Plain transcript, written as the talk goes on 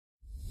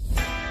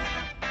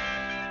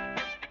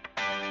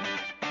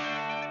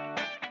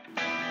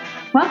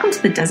Welcome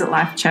to the Desert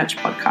Life Church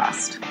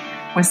podcast.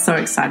 We're so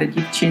excited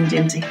you've tuned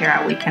in to hear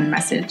our weekend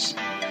message.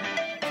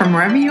 From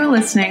wherever you are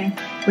listening,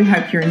 we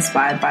hope you're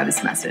inspired by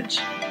this message.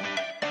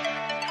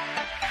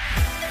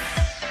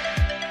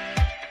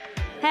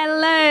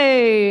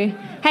 Hello.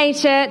 Hey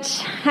church,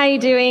 how you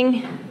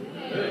doing?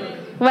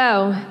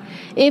 Well,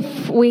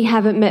 if we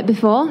haven't met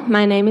before,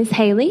 my name is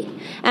Hayley,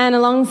 and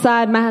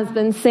alongside my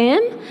husband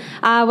Sam,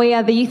 we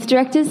are the youth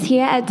directors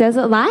here at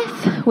Desert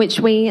Life, which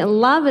we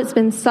love. It's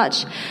been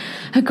such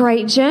a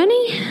great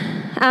journey.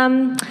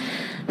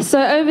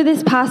 So over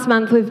this past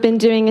month, we've been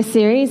doing a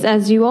series,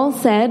 as you all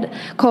said,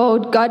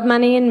 called God,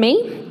 Money and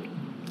Me,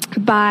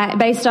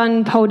 based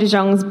on Paul de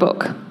Jong's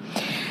book.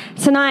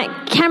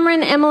 Tonight,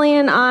 Cameron, Emily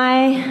and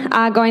I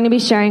are going to be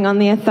sharing on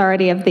the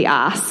authority of the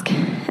ask.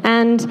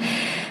 And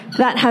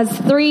that has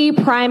three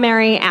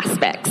primary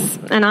aspects.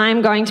 And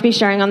I'm going to be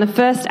sharing on the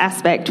first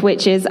aspect,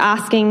 which is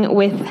asking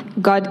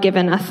with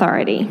God-given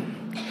authority.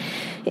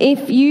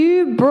 If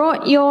you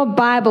brought your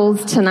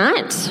Bibles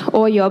tonight,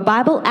 or your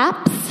Bible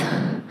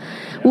apps,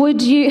 would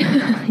you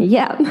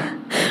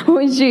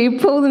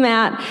pull them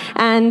out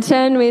and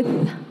turn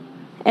with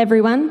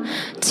everyone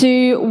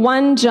to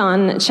 1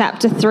 John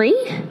chapter 3,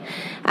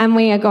 and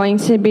we are going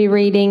to be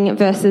reading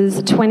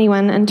verses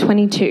 21 and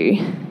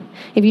 22.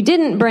 If you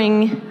didn't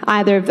bring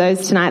either of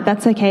those tonight,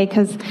 that's okay,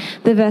 because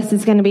the verse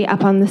is going to be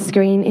up on the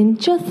screen in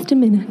just a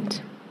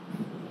minute.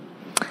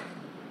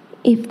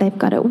 If they've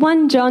got it.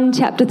 1 John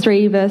chapter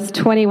 3, verse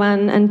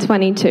 21 and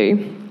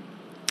 22.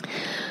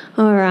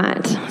 All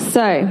right.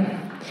 So,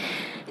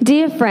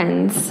 dear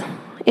friends,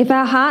 if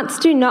our hearts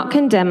do not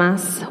condemn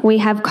us, we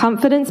have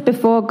confidence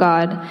before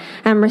God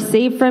and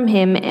receive from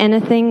Him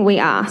anything we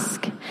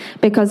ask,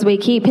 because we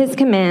keep His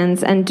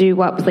commands and do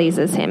what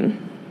pleases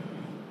Him.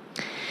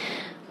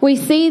 We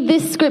see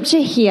this scripture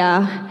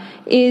here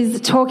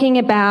is talking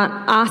about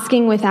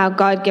asking with our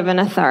God-given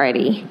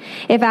authority.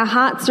 If our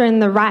hearts are in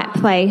the right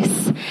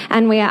place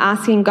and we are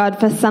asking God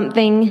for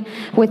something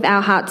with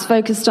our hearts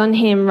focused on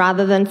Him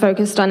rather than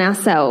focused on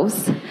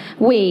ourselves,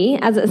 we,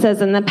 as it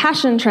says in the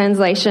Passion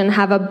Translation,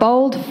 have a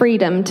bold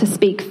freedom to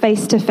speak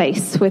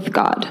face-to-face with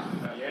God.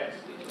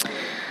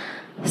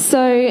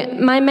 So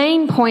my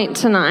main point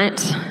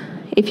tonight,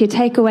 if you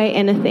take away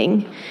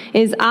anything,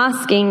 is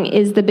asking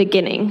is the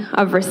beginning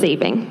of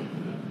receiving.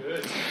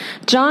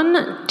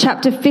 John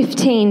chapter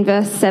 15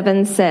 verse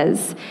 7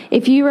 says,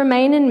 "If you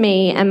remain in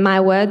me and my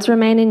words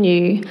remain in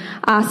you,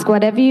 ask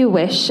whatever you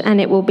wish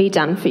and it will be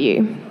done for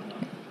you."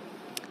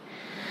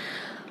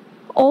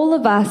 All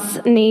of us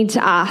need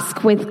to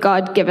ask with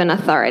God-given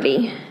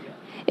authority.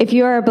 If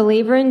you are a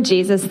believer in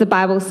Jesus, the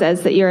Bible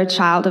says that you're a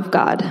child of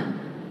God.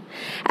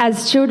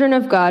 As children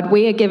of God,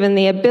 we are given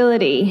the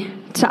ability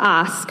to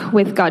ask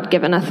with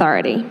God-given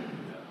authority.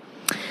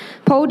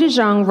 Paul de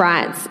Jong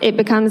writes, "It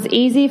becomes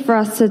easy for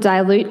us to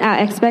dilute our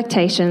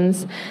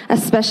expectations,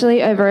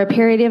 especially over a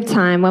period of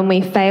time when we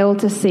fail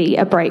to see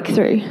a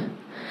breakthrough."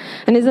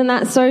 And isn't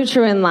that so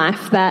true in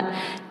life, that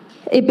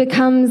it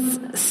becomes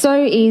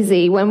so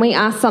easy when we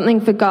ask something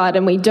for God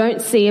and we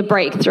don't see a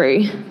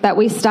breakthrough, that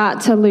we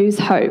start to lose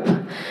hope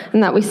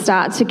and that we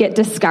start to get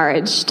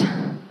discouraged.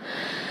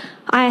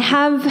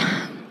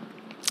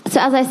 So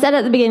as I said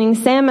at the beginning,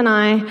 Sam and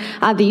I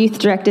are the youth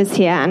directors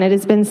here, and it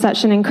has been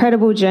such an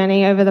incredible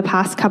journey over the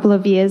past couple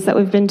of years that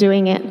we've been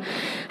doing it.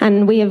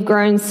 And we have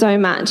grown so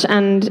much,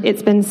 and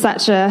it's been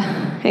such a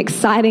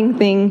exciting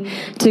thing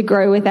to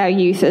grow with our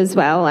youth as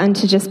well, and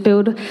to just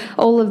build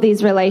all of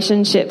these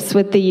relationships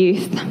with the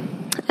youth.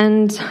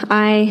 And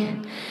I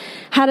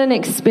had an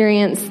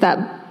experience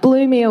that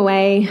blew me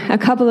away a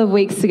couple of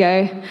weeks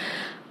ago.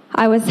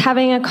 I was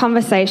having a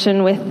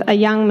conversation with a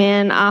young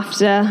man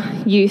after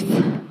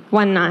youth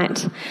one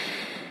night,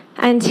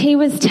 and he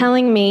was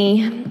telling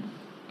me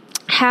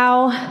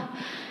how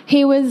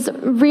he was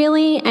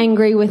really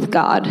angry with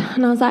God.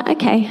 And I was like,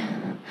 okay,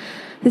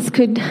 this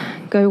could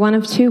go one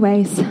of two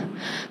ways.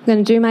 I'm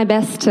going to do my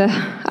best to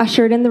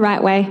usher it in the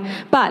right way,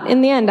 but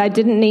in the end I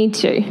didn't need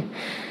to.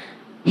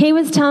 He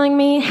was telling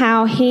me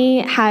how he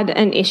had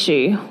an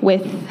issue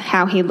with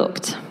how he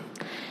looked.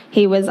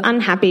 He was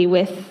unhappy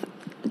with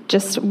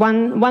just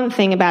one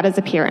thing about his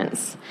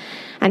appearance,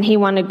 and he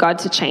wanted God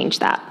to change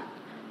that.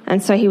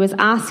 And so he was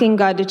asking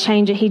God to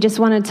change it. He just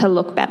wanted to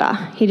look better.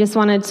 He just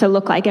wanted to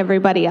look like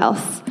everybody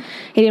else.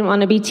 He didn't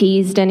want to be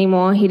teased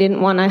anymore. He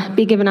didn't want to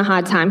be given a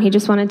hard time. He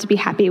just wanted to be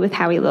happy with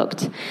how he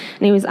looked. And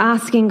he was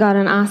asking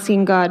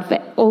God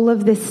for all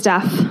of this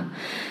stuff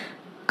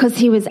because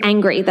he was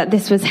angry that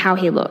this was how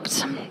he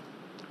looked.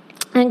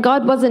 And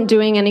God wasn't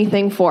doing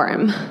anything for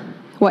him.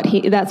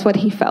 That's what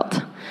he felt.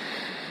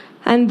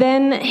 And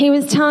then he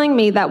was telling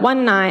me that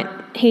one night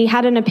he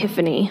had an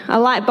epiphany. A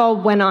light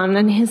bulb went on,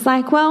 and he's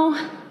like, well,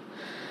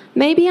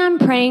 maybe I'm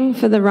praying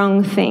for the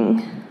wrong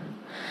thing.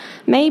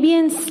 Maybe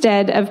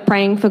instead of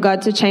praying for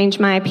God to change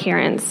my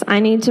appearance, I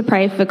need to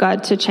pray for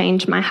God to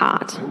change my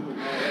heart.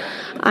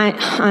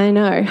 I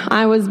know.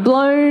 I was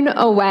blown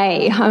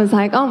away. I was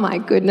like, oh my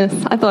goodness.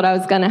 I thought I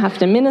was going to have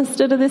to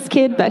minister to this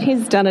kid, but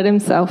he's done it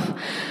himself.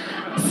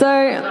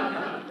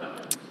 So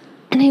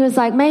And he was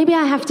like, maybe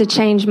I have to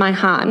change my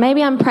heart.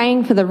 Maybe I'm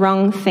praying for the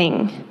wrong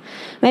thing.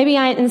 Maybe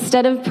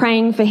instead of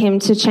praying for him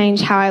to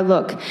change how I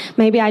look,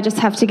 maybe I just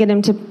have to get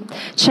him to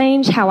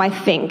change how I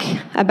think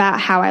about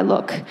how I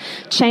look,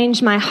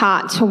 change my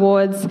heart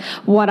towards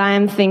what I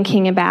am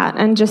thinking about,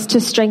 and just to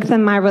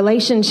strengthen my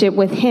relationship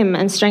with him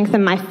and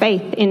strengthen my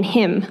faith in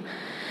him.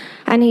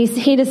 And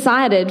he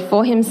decided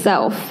for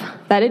himself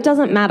that it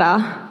doesn't matter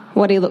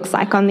what he looks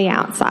like on the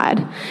outside.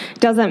 It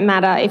doesn't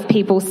matter if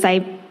people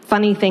say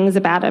funny things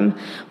about him.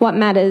 What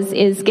matters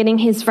is getting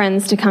his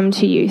friends to come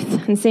to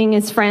youth and seeing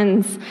his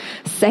friends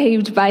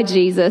saved by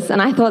Jesus.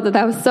 And I thought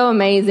that was so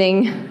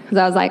amazing, because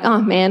I was like,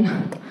 oh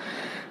man,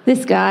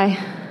 this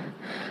guy,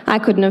 I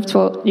couldn't have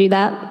taught you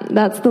that.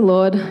 That's the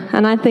Lord.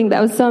 And I think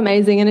that was so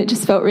amazing, and it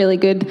just felt really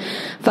good.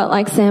 Felt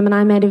like Sam and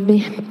I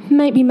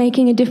might be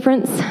making a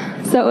difference.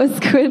 So it was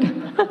good.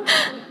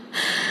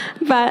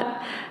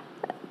 But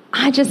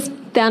I just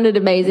found it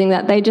amazing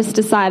that they just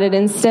decided,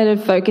 instead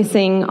of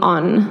focusing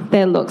on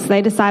their looks,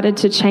 they decided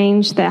to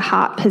change their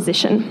heart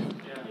position.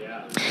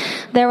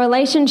 Their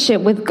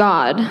relationship with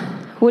God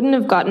wouldn't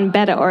have gotten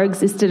better or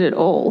existed at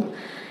all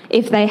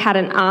if they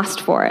hadn't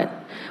asked for it,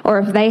 or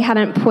if they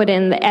hadn't put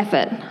in the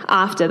effort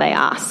after they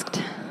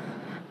asked.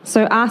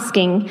 So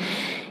asking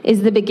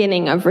is the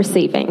beginning of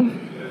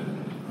receiving.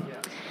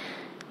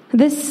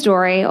 This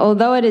story,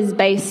 although it is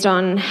based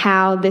on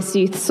how this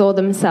youth saw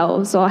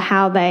themselves or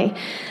how they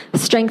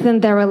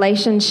strengthened their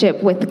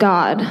relationship with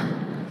God,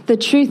 the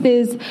truth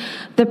is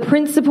the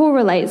principle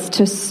relates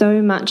to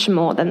so much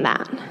more than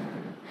that,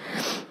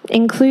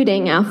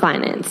 including our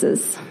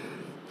finances.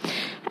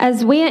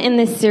 As we are in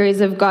this series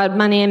of God,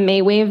 Money and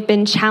Me, we have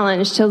been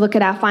challenged to look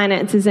at our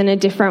finances in a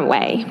different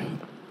way.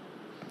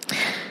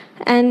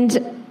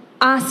 And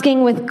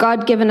asking with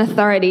God-given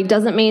authority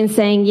doesn't mean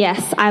saying,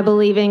 yes, I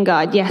believe in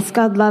God. Yes,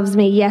 God loves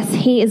me. Yes,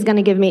 he is going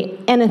to give me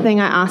anything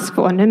I ask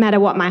for, no matter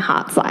what my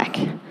heart's like.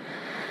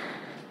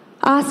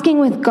 Asking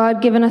with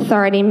God-given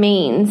authority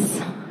means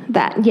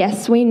that,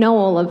 yes, we know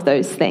all of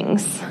those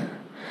things.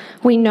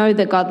 We know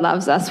that God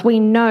loves us.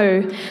 We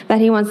know that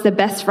he wants the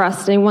best for us,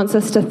 and he wants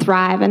us to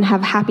thrive and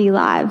have happy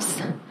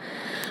lives.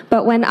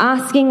 But when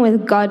asking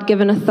with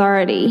God-given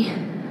authority,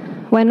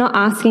 we're not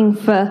asking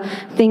for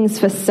things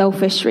for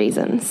selfish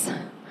reasons.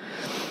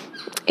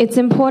 It's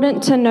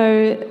important to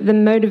know the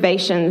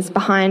motivations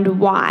behind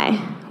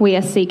why we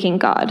are seeking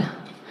God.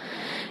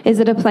 Is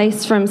it a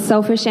place from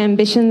selfish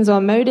ambitions or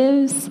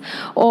motives?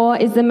 Or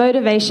is the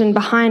motivation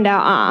behind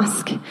our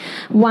ask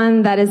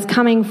one that is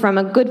coming from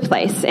a good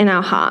place in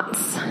our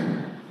hearts?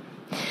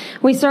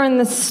 We saw in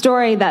the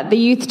story that the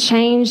youth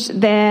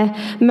changed their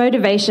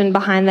motivation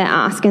behind their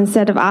ask.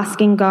 Instead of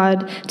asking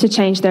God to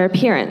change their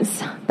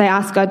appearance, they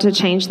asked God to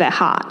change their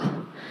heart.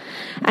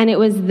 And it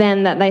was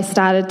then that they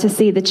started to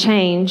see the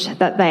change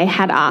that they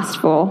had asked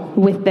for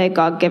with their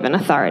God-given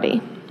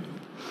authority.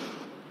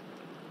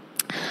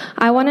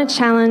 I want to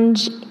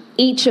challenge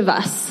each of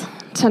us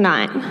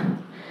tonight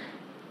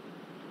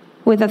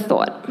with a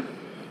thought.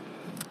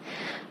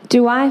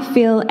 Do I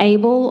feel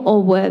able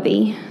or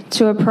worthy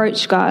to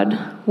approach God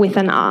with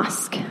an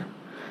ask?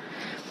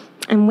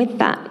 And with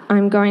that,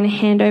 I'm going to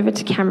hand over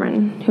to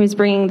Cameron, who is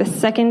bringing the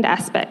second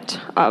aspect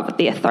of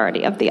the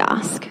authority of the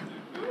ask.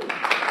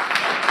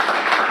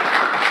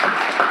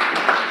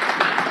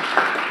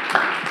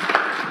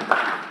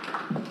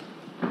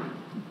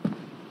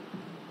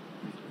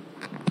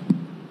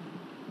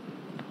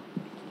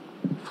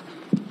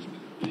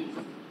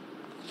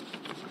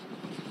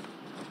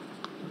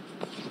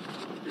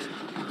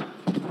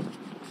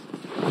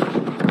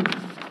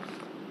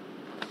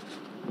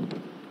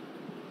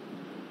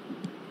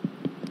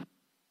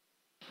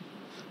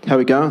 How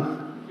we going?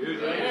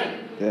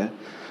 Yeah.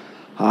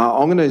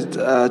 I'm going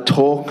to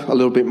talk a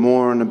little bit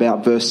more on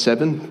about verse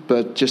 7,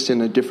 but just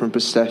in a different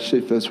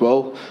perspective as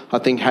well. I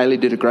think Hayley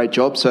did a great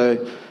job,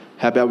 so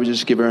how about we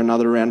just give her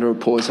another round of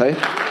applause, hey?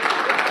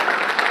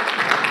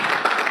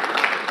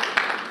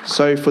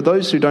 So for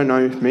those who don't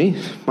know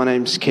me, my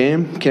name's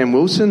Cam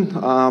Wilson.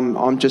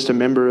 I'm just a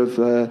member of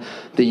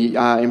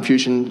the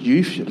Infusion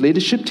Youth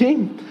Leadership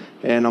Team,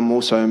 and I'm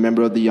also a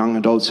member of the Young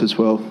Adults as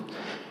well.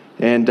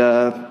 And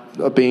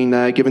I've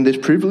been given this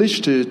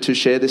privilege to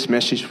share this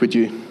message with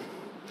you.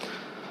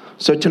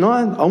 So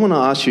tonight, I want to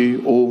ask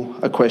you all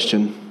a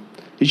question.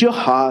 Is your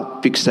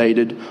heart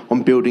fixated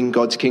on building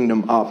God's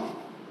kingdom up?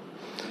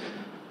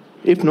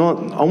 If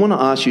not, I want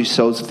to ask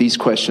yourselves these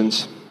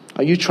questions.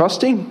 Are you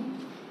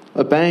trusting,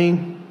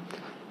 obeying,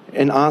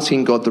 and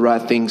asking God the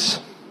right things?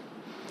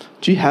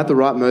 Do you have the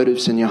right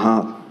motives in your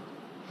heart?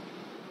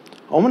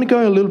 I want to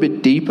go a little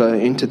bit deeper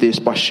into this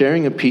by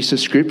sharing a piece of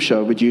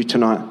scripture with you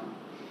tonight.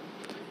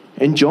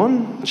 In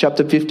John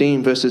chapter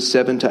 15, verses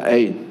 7 to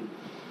 8,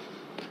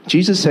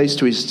 Jesus says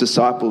to his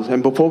disciples,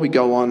 and before we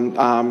go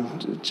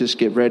on, just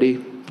get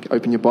ready,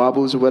 open your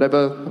Bibles or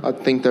whatever. I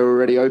think they're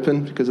already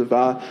open because of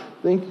our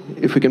thing.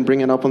 If we can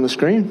bring it up on the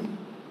screen.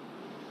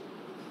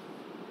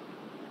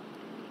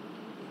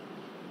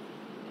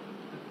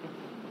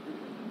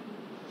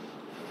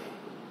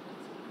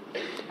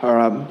 All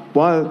right,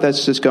 while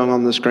that's just going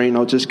on the screen,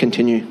 I'll just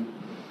continue.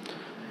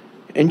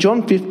 In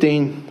John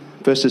 15,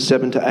 verses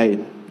 7 to 8,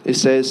 it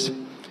says,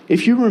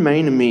 "If you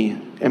remain in me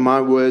and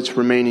my words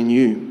remain in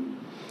you,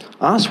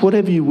 ask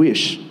whatever you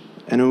wish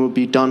and it will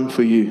be done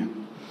for you.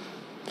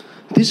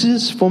 This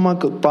is for my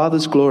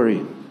Father's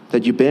glory,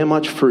 that you bear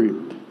much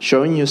fruit,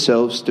 showing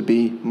yourselves to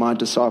be my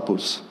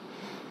disciples."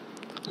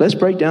 Let's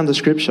break down the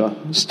scripture.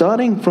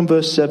 Starting from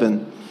verse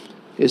 7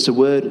 is the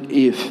word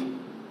if.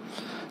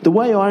 The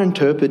way I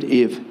interpret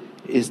if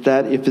is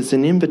that if it's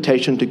an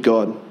invitation to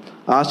God,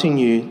 asking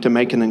you to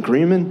make an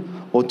agreement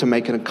or to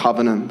make a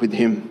covenant with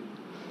him.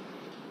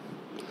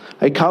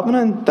 A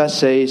covenant that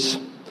says,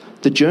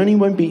 the journey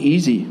won't be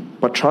easy,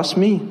 but trust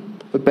me,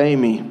 obey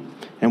me,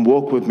 and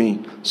walk with me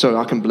so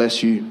I can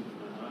bless you.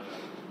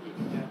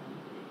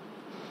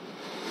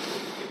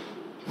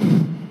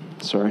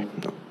 Sorry.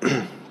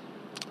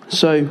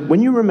 So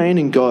when you remain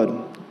in God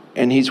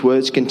and his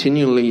words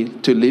continually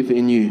to live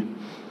in you,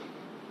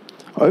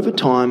 over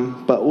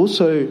time, but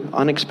also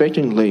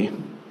unexpectedly,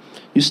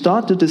 you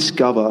start to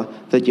discover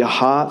that your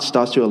heart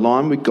starts to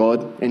align with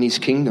God and his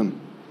kingdom.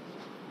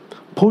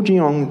 Paul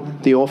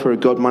Jeong, the author of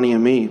God, Money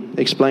and Me,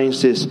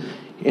 explains this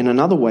in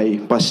another way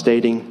by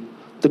stating,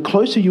 the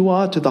closer you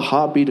are to the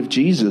heartbeat of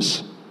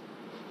Jesus,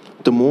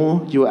 the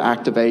more you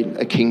activate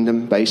a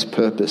kingdom-based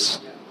purpose.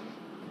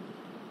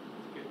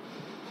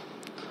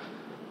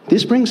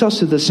 This brings us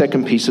to the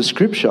second piece of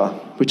scripture,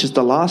 which is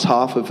the last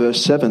half of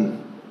verse 7.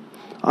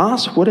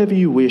 Ask whatever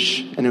you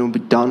wish and it will be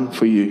done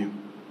for you.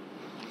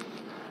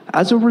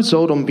 As a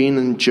result of being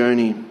on a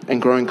journey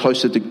and growing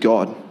closer to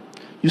God,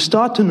 you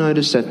start to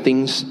notice that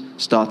things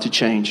start to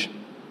change.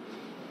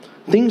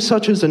 Things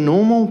such as a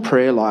normal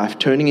prayer life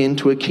turning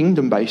into a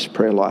kingdom-based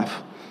prayer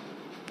life.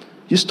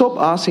 You stop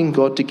asking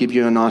God to give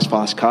you a nice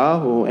fast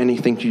car or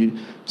anything you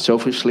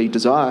selfishly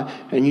desire,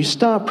 and you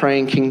start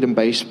praying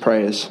kingdom-based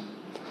prayers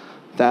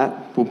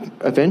that will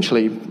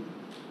eventually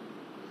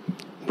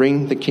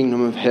bring the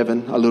kingdom of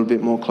heaven a little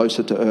bit more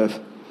closer to earth.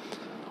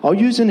 I'll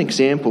use an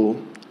example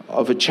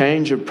of a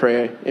change of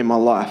prayer in my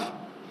life.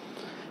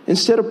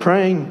 Instead of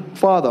praying,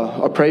 Father,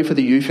 I pray for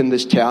the youth in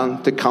this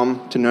town to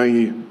come to know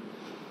you,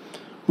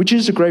 which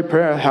is a great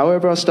prayer.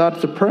 However, I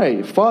started to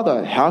pray,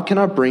 Father, how can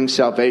I bring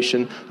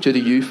salvation to the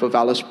youth of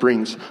Alice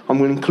Springs?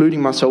 I'm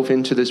including myself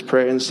into this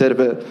prayer instead of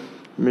it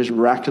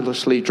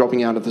miraculously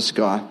dropping out of the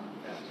sky.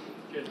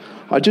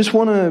 I just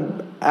want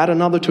to add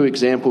another two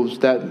examples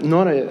that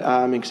not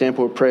an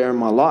example of prayer in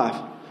my life,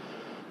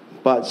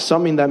 but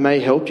something that may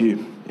help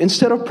you.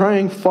 Instead of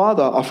praying,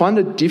 Father, I find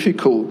it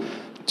difficult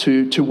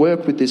to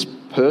work with this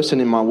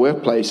person in my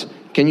workplace.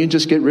 Can you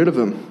just get rid of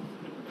them?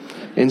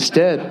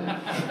 Instead,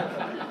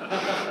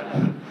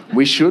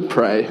 we should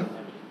pray,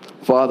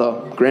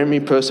 Father, grant me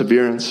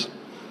perseverance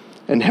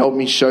and help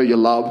me show your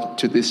love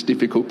to this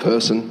difficult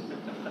person.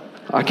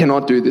 I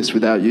cannot do this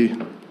without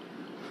you.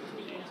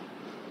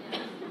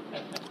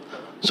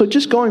 So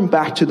just going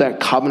back to that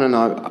covenant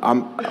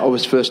I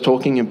was first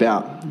talking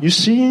about, you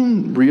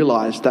soon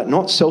realize that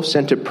not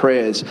self-centered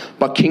prayers,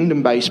 but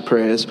kingdom-based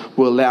prayers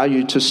will allow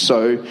you to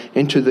sow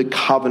into the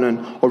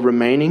covenant of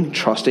remaining,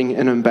 trusting,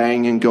 and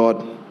obeying in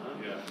God.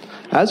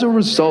 As a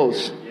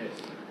result,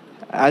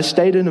 as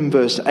stated in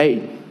verse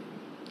 8,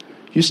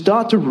 you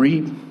start to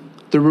reap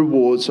the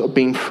rewards of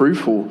being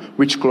fruitful,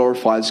 which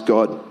glorifies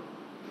God.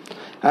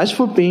 As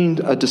for being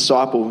a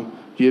disciple,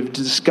 you have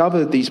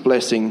discovered these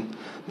blessings,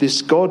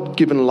 this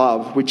God-given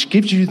love, which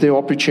gives you the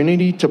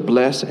opportunity to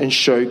bless and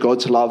show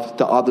God's love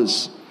to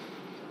others.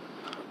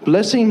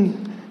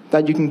 Blessing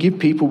that you can give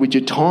people with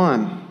your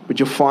time, with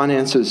your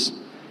finances,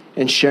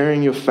 and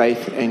sharing your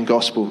faith and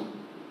gospel.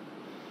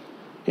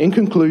 In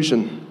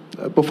conclusion,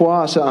 before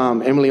I ask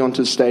Emily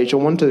onto the stage, I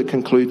want to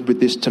conclude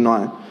with this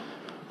tonight.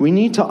 We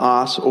need to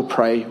ask or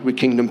pray with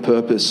kingdom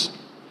purpose.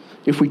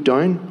 If we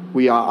don't,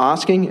 we are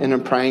asking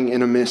and praying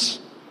in amiss.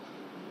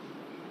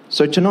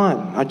 So tonight,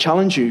 I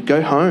challenge you,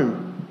 go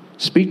home.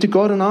 Speak to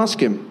God and ask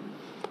him,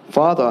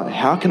 Father,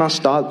 how can I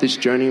start this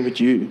journey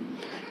with you?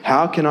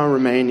 How can I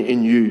remain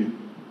in you?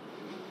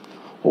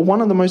 Or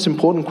one of the most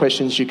important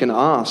questions you can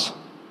ask,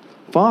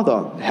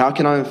 Father, how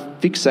can I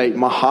fixate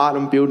my heart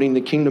on building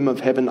the kingdom of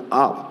heaven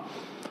up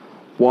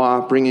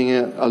while bringing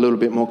it a little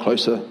bit more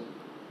closer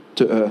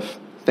to earth?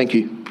 Thank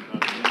you.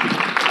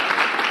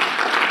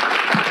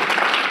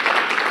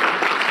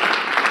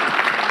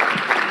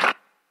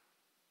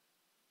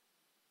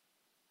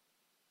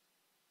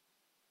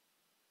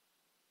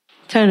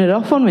 Turn it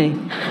off on me.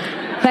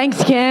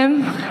 Thanks,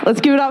 Cam. Let's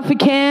give it up for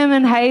Cam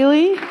and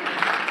Hayley.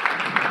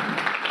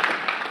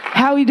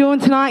 How are we doing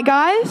tonight,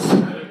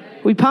 guys?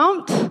 We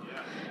pumped?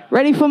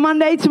 Ready for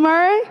Monday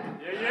tomorrow?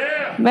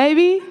 Yeah.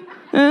 Maybe?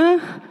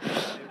 All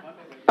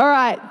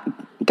right.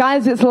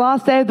 Guys, it's the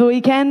last day of the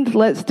weekend.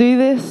 Let's do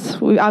this.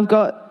 I've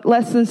got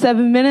less than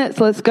 7 minutes.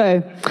 Let's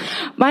go.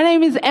 My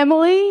name is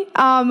Emily.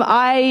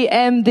 I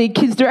am the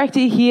kids director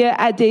here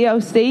at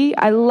DLC.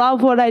 I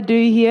love what I do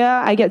here.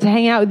 I get to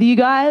hang out with you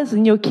guys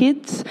and your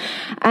kids.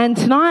 And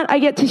tonight I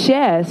get to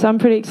share, so I'm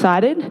pretty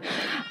excited.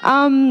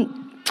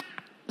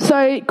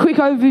 So quick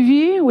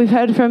overview. We've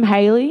heard from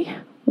Hayley.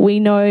 We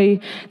know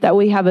that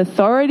we have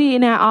authority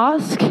in our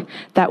ask,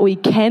 that we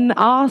can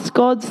ask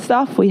God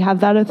stuff. We have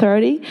that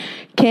authority.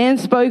 Cam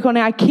spoke on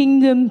our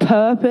kingdom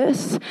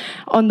purpose,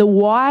 on the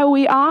why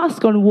we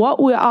ask, on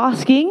what we're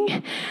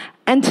asking.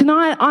 And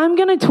tonight I'm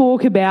going to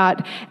talk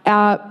about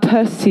our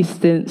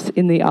persistence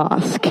in the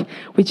ask,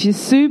 which is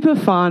super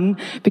fun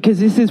because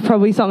this is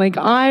probably something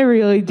I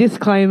really,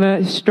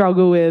 disclaimer,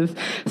 struggle with.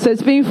 So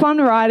it's been fun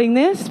writing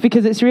this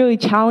because it's really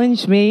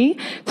challenged me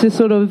to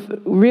sort of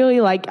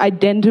really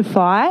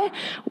identify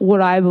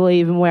what I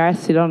believe and where I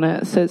sit on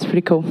it. So it's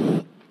pretty cool.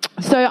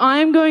 So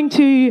I'm going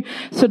to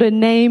sort of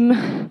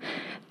name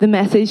the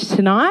message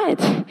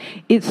tonight.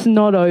 It's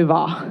not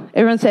over.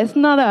 Everyone says,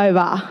 not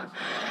over.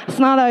 It's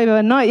not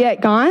over. Not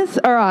yet, guys.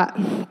 All right.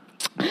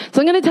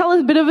 So I'm going to tell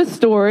a bit of a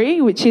story,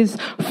 which is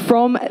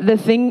from a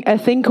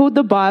thing called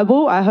the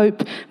Bible. I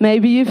hope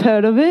maybe you've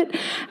heard of it.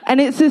 And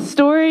it's a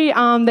story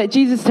that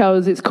Jesus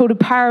tells. It's called a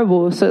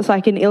parable. So it's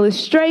like an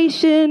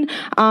illustration,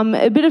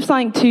 a bit of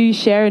something to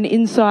share an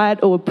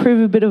insight or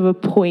prove a bit of a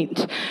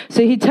point.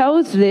 So he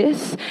tells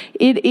this.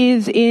 It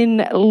is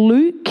in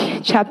Luke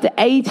chapter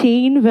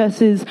 18,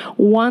 verses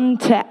 1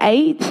 to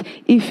 8.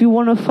 If you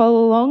want to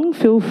follow along,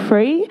 feel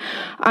free.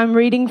 I'm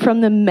reading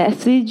from the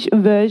Message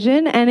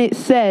version, and it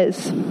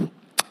says,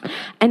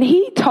 "And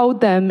he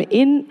told them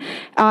in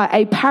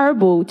a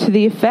parable to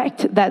the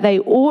effect that they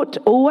ought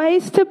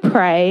always to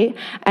pray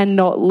and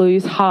not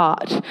lose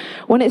heart."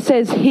 When it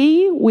says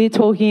he, we're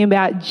talking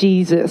about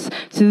Jesus.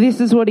 So this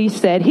is what he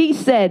said. He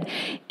said,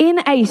 "In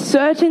a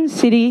certain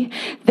city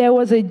there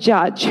was a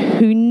judge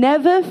who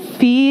never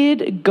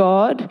feared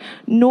God,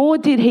 nor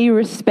did he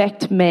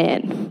respect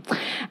man.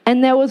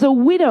 And there was a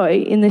widow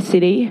in the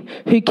city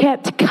who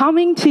kept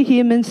coming to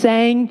him and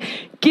saying,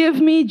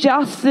 'Give me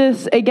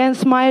justice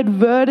against my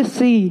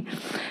adversary.'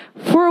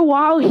 For a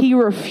while he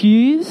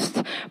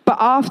refused, but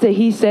after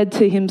he said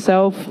to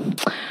himself,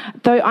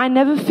 'Though I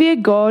never fear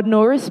God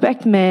nor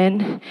respect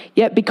man,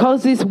 yet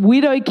because this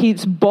widow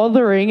keeps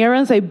bothering,'"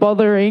 everyone say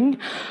bothering,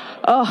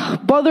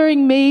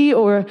 "bothering me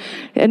or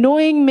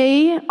annoying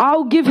me,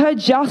 I'll give her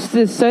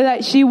justice so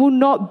that she will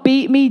not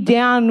beat me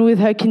down with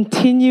her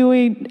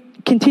continuing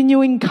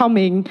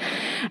coming."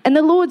 And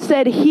the Lord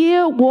said,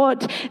 "Hear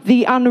what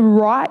the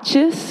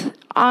unrighteous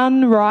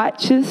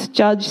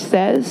judge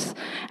says,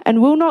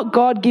 and will not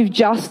God give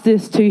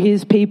justice to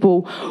his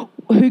people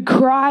who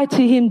cry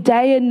to him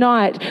day and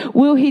night?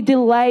 Will he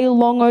delay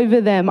long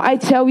over them? I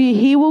tell you,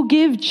 he will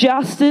give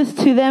justice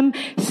to them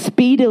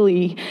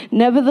speedily.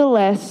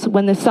 Nevertheless,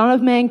 when the Son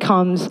of Man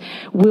comes,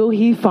 will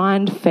he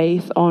find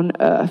faith on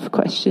earth?" ?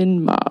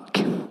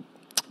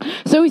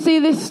 So we see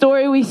this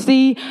story, we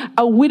see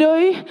a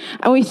widow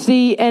and we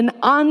see an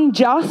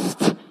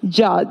unjust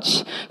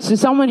judge. So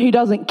someone who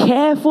doesn't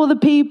care for the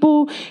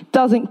people,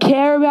 doesn't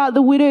care about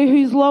the widow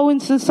who's low in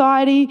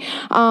society,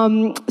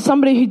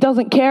 somebody who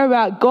doesn't care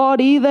about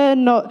God either,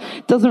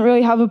 doesn't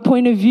really have a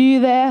point of view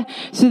there.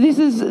 So this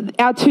is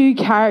our two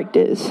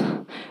characters.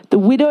 The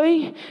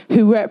widow,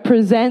 who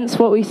represents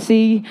what we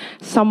see,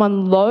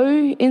 someone low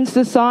in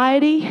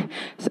society.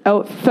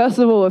 First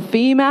of all, a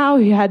female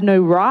who had no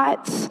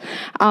rights.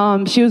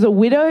 She was a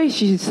widow,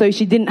 so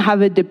she didn't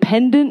have a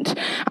dependent.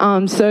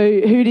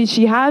 So who did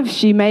she have?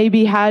 She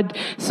maybe had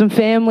some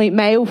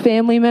male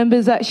family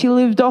members that she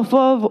lived off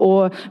of,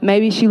 or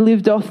maybe she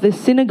lived off the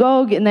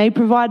synagogue and they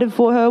provided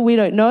for her. We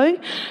don't know.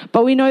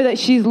 But we know that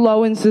she's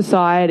low in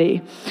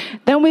society.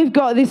 Then we've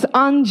got this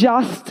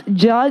unjust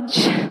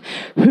judge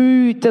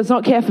who does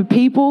not care for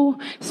people,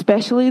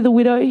 especially the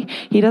widow.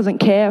 He doesn't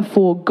care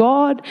for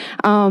God,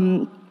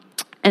 and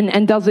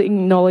doesn't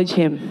acknowledge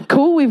him.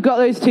 Cool, we've got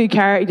those two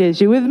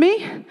characters. You with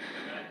me?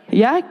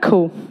 Yeah,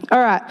 cool. All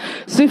right.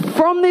 So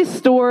from this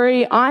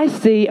story, I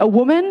see a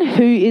woman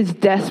who is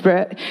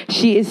desperate.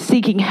 She is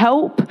seeking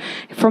help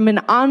from an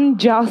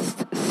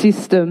unjust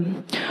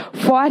system,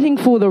 fighting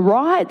for the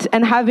right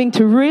and having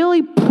to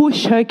really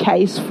push her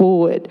case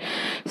forward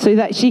so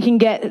that she can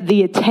get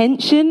the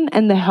attention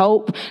and the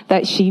help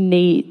that she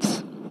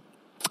needs.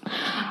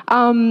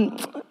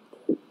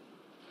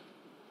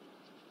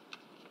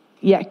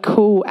 Yeah,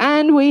 cool.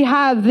 And we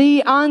have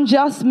the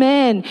unjust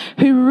man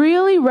who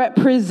really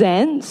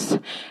represents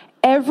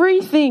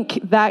everything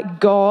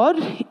that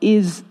God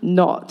is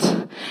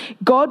not.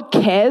 God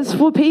cares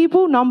for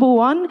people, number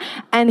one,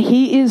 and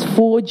he is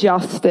for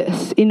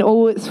justice in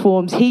all its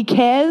forms. He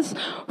cares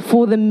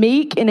for the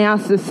meek in our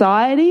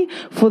society,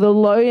 for the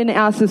low in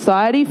our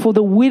society, for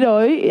the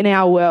widow in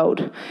our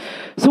world.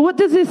 So what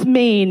does this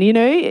mean?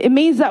 It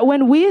means that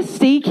when we're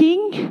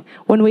seeking,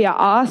 when we are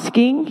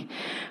asking,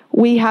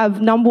 we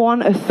have, number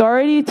one,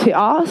 authority to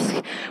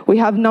ask. We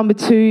have, number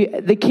two,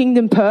 the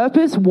kingdom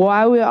purpose,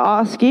 why we're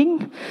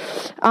asking.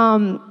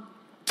 And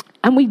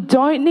we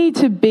don't need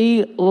to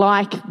be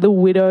like the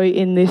widow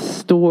in this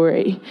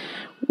story.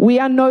 We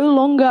are no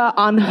longer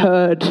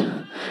unheard.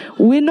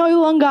 We're no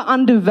longer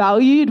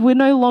undervalued. We're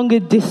no longer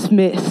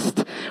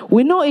dismissed.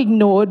 We're not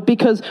ignored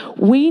because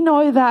we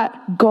know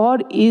that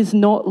God is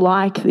not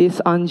like this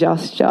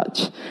unjust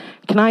judge.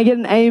 Can I get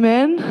an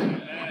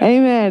amen?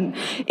 Amen.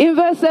 In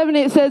verse 7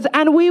 it says,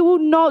 and we will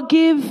not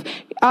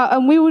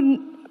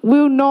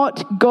will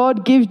not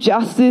God give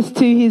justice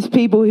to his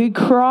people who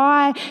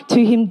cry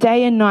to him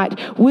day and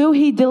night? Will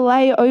he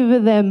delay over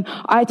them?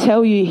 I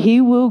tell you, he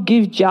will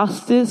give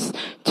justice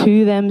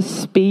to them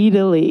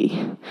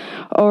speedily.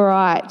 All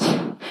right.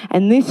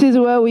 And this is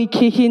where we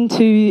kick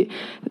into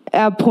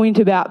our point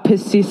about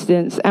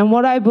persistence and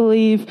what I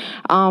believe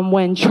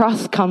when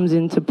trust comes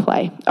into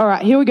play. All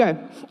right, here we go.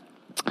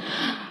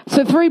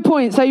 So 3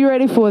 points, are you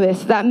ready for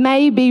this? That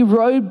may be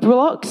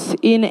roadblocks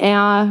in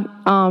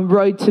our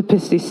road to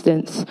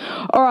persistence.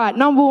 All right,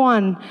 number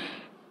 1,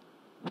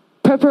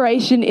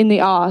 preparation in the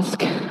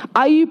ask.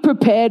 Are you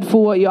prepared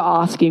for what you're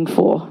asking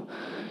for?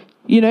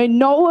 You know,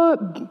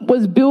 Noah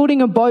was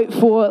building a boat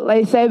for,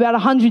 they say, about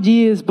 100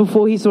 years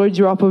before he saw a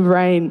drop of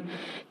rain.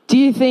 Do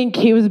you think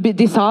he was a bit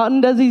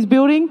disheartened as he's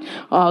building?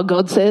 Oh,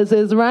 God says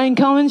there's rain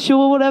coming,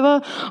 sure,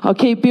 whatever. I'll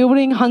keep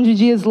building. 100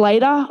 years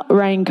later,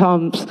 rain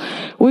comes.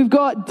 We've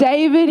got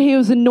David. He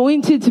was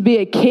anointed to be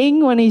a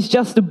king when he's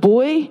just a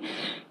boy.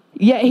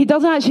 Yet he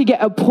doesn't actually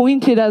get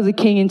appointed as a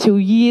king until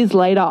years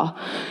later.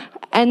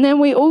 And then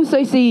we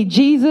also see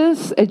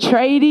Jesus, a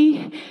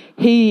tradie.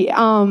 He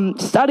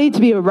studied to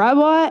be a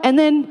rabbi. And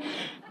then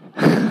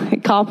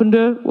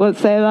carpenter, let's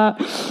say that.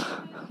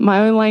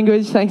 My own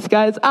language, thanks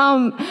guys.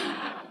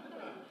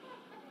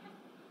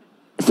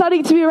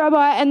 Studied to be a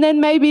rabbi, and then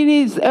maybe in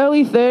his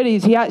early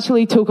 30s, he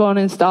actually took on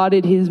and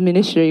started his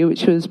ministry,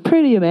 which was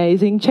pretty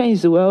amazing,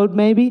 changed the world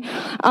maybe.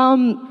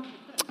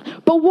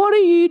 But what are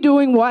you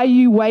doing while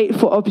you wait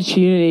for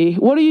opportunity?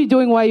 What are you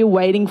doing while you're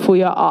waiting for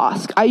your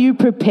ask? Are you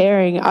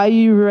preparing? Are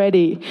you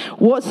ready?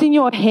 What's in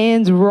your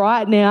hands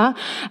right now?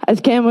 As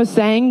Cam was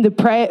saying, the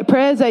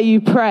prayers that you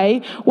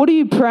pray, what are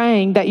you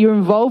praying? That you're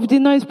involved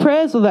in those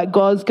prayers, or that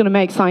God's going to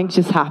make something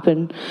just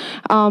happen?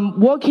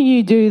 What can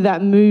you do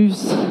that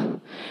moves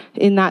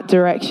in that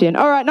direction?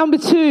 All right, number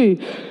 2,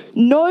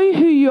 know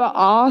who you're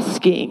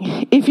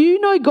asking. If you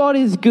know God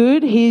is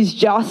good, He is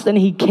just, and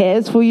He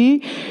cares for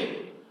you,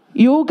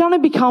 you're going to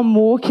become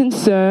more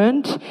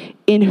concerned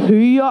in who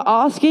you're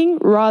asking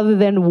rather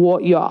than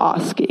what you're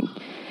asking.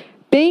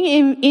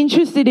 Being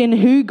interested in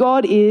who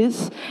God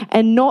is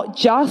and not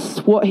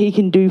just what He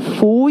can do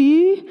for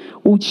you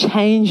will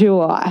change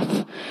your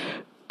life.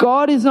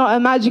 God is not a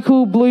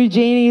magical blue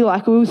genie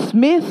like Will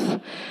Smith.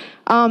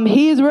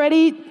 He is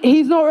ready.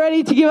 He's not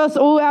ready to give us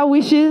all our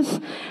wishes,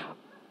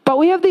 but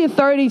we have the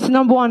authority to,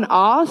 number 1,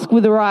 ask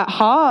with the right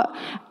heart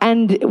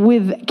and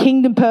with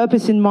kingdom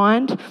purpose in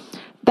mind.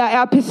 That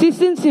our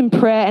persistence in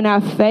prayer and our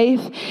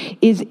faith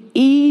is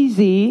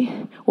easy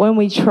when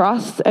we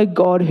trust a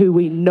God who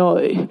we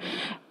know.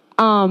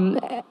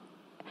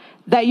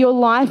 That your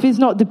life is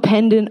not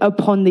dependent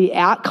upon the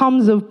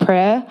outcomes of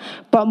prayer,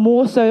 but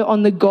more so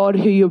on the God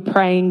who you're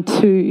praying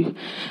to.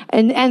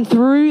 And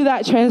through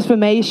that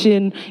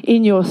transformation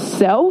in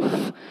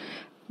yourself,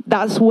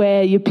 that's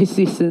where your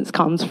persistence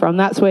comes from.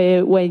 That's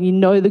where when you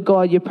know the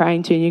God you're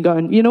praying to and you're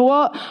going, you know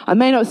what? I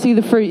may not see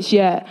the fruits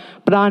yet,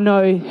 but I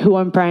know who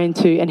I'm praying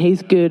to, and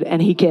He's good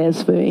and He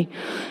cares for me.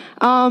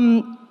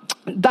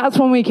 That's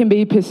when we can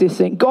be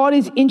persistent. God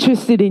is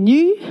interested in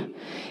you,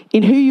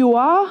 in who you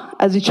are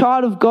as a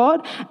child of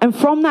God, and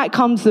from that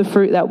comes the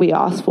fruit that we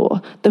ask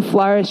for, the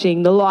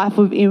flourishing, the life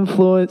of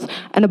influence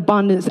and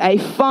abundance, a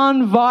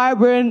fun,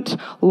 vibrant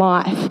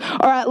life.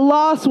 All right,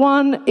 last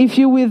one, if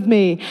you're with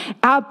me.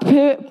 Our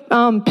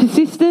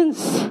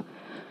persistence,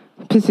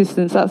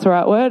 that's the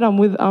right word,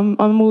 I'm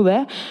all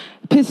there.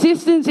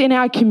 Persistence in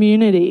our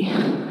community.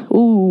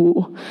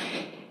 Ooh,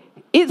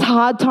 it's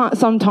hard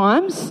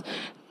sometimes.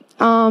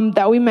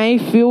 That we may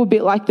feel a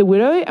bit like the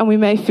widow, and we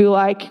may feel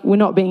like we're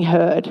not being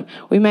heard.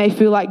 We may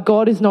feel like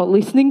God is not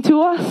listening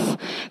to us,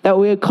 that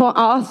we're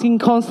asking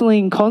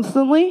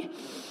constantly,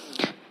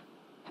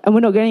 and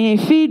we're not getting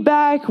any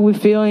feedback. We're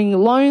feeling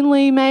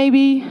lonely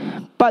maybe.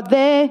 But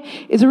there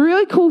is a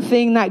really cool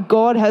thing that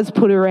God has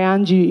put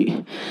around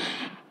you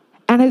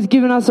and has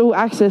given us all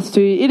access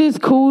to. It is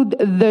called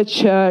the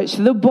church,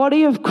 the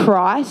body of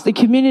Christ, the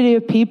community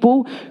of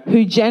people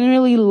who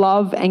genuinely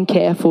love and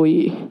care for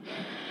you,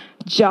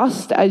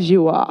 just as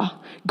you are.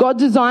 God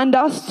designed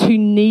us to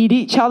need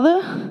each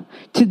other,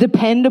 to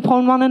depend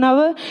upon one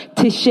another,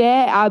 to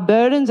share our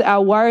burdens,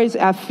 our worries,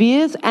 our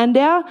fears, and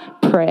our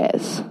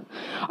prayers.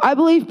 I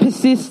believe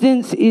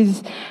persistence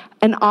is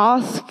an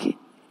ask.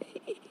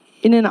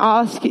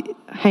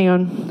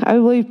 I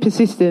believe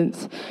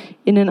persistence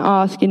in an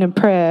ask, in a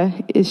prayer,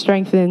 is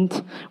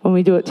strengthened when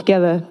we do it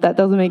together. That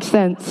doesn't make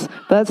sense,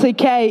 but that's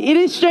okay. It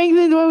is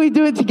strengthened when we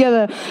do it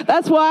together.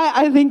 That's why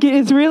I think it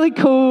is really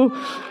cool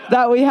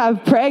that we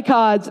have prayer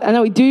cards and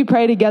that we do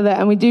pray together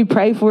and we do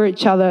pray for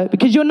each other,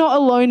 because you're not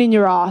alone in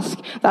your ask.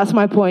 That's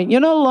my point. You're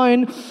not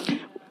alone.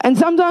 And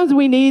sometimes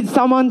we need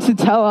someone to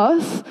tell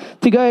us,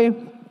 to go,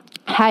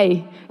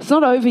 hey, it's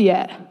not over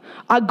yet.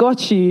 I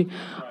got you.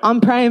 I'm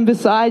praying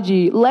beside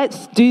you.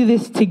 Let's do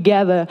this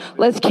together.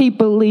 Let's keep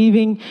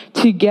believing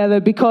together,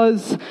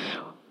 because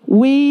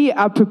we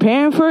are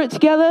preparing for it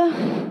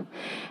together.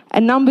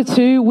 And number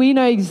 2, we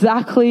know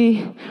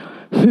exactly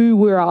who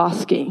we're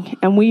asking,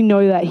 and we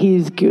know that He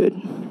is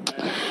good.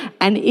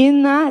 And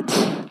in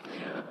that,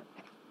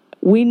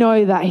 we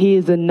know that He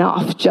is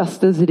enough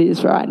just as it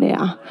is right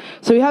now.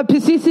 So we have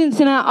persistence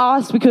in our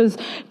ask because,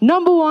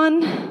 number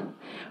one,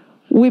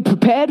 we're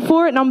prepared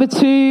for it. Number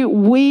two,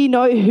 we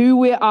know who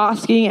we're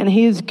asking and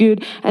He is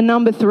good. And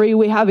number three,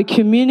 we have a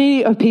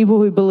community of people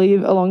who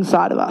believe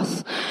alongside of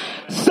us.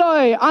 So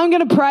I'm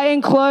going to pray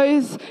and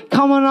close.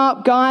 Come on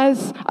up,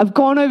 guys. I've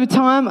gone over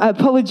time. I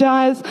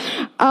apologize.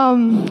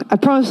 I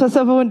promised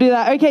myself I wouldn't do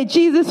that. Okay,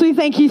 Jesus, we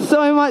thank You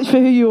so much for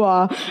who You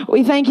are.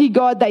 We thank You,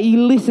 God, that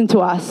You listen to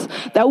us,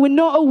 that we're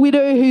not a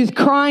widow who's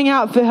crying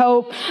out for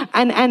help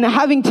and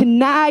having to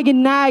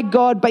nag,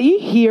 God, but You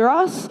hear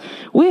us.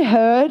 We're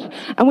heard,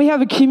 and we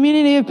have a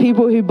community of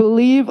people who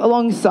believe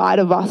alongside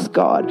of us,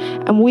 God.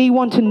 And we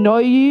want to know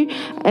You,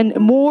 and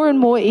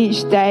more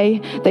each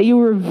day, that You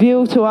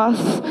reveal to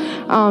us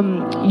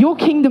Your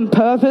kingdom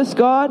purpose,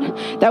 God,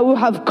 that we'll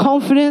have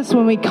confidence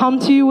when we come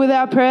to You with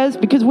our prayers,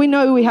 because we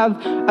know we have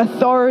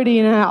authority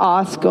in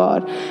our ask,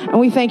 God. And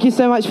we thank You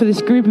so much for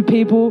this group of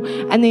people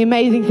and the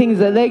amazing things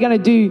that they're going to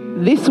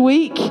do this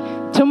week,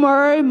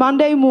 tomorrow,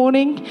 Monday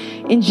morning.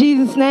 In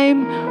Jesus'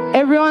 name,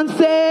 everyone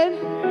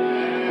said...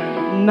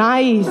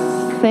 Nice.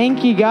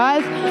 Thank you,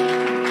 guys.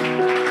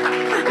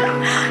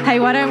 Hey,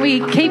 why don't we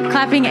keep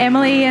clapping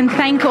Emily and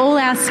thank all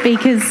our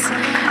speakers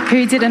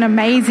who did an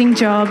amazing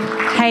job.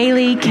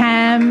 Hayley,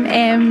 Cam,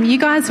 Em, you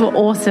guys were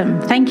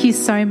awesome. Thank you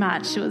so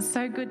much. It was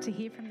so good to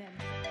hear from them.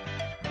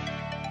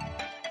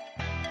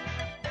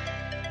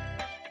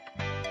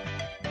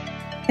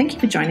 Thank you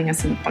for joining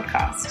us in the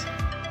podcast.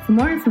 For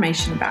more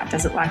information about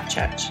Desert Life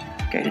Church,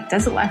 go to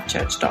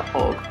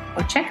desertlifechurch.org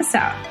or check us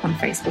out on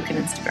Facebook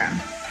and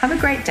Instagram. Have a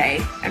great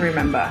day, and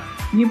remember,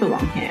 you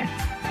belong here.